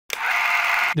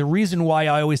The reason why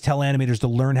I always tell animators to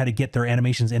learn how to get their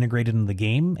animations integrated into the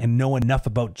game and know enough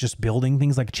about just building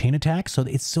things like chain attack, so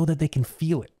it's so that they can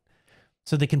feel it.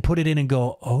 So they can put it in and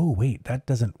go, oh, wait, that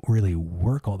doesn't really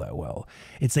work all that well.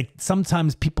 It's like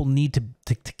sometimes people need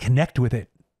to connect with it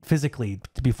physically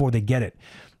before they get it.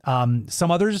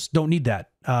 Some others don't need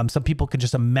that. Some people can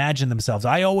just imagine themselves.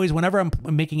 I always, whenever I'm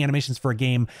making animations for a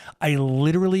game, I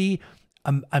literally...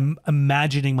 I'm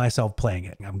imagining myself playing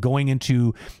it. I'm going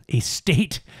into a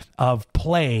state of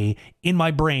play in my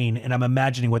brain, and I'm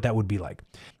imagining what that would be like.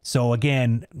 So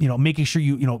again, making sure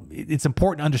it's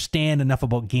important to understand enough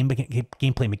about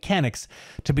gameplay mechanics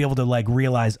to be able to like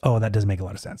realize, oh, that doesn't make a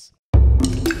lot of sense.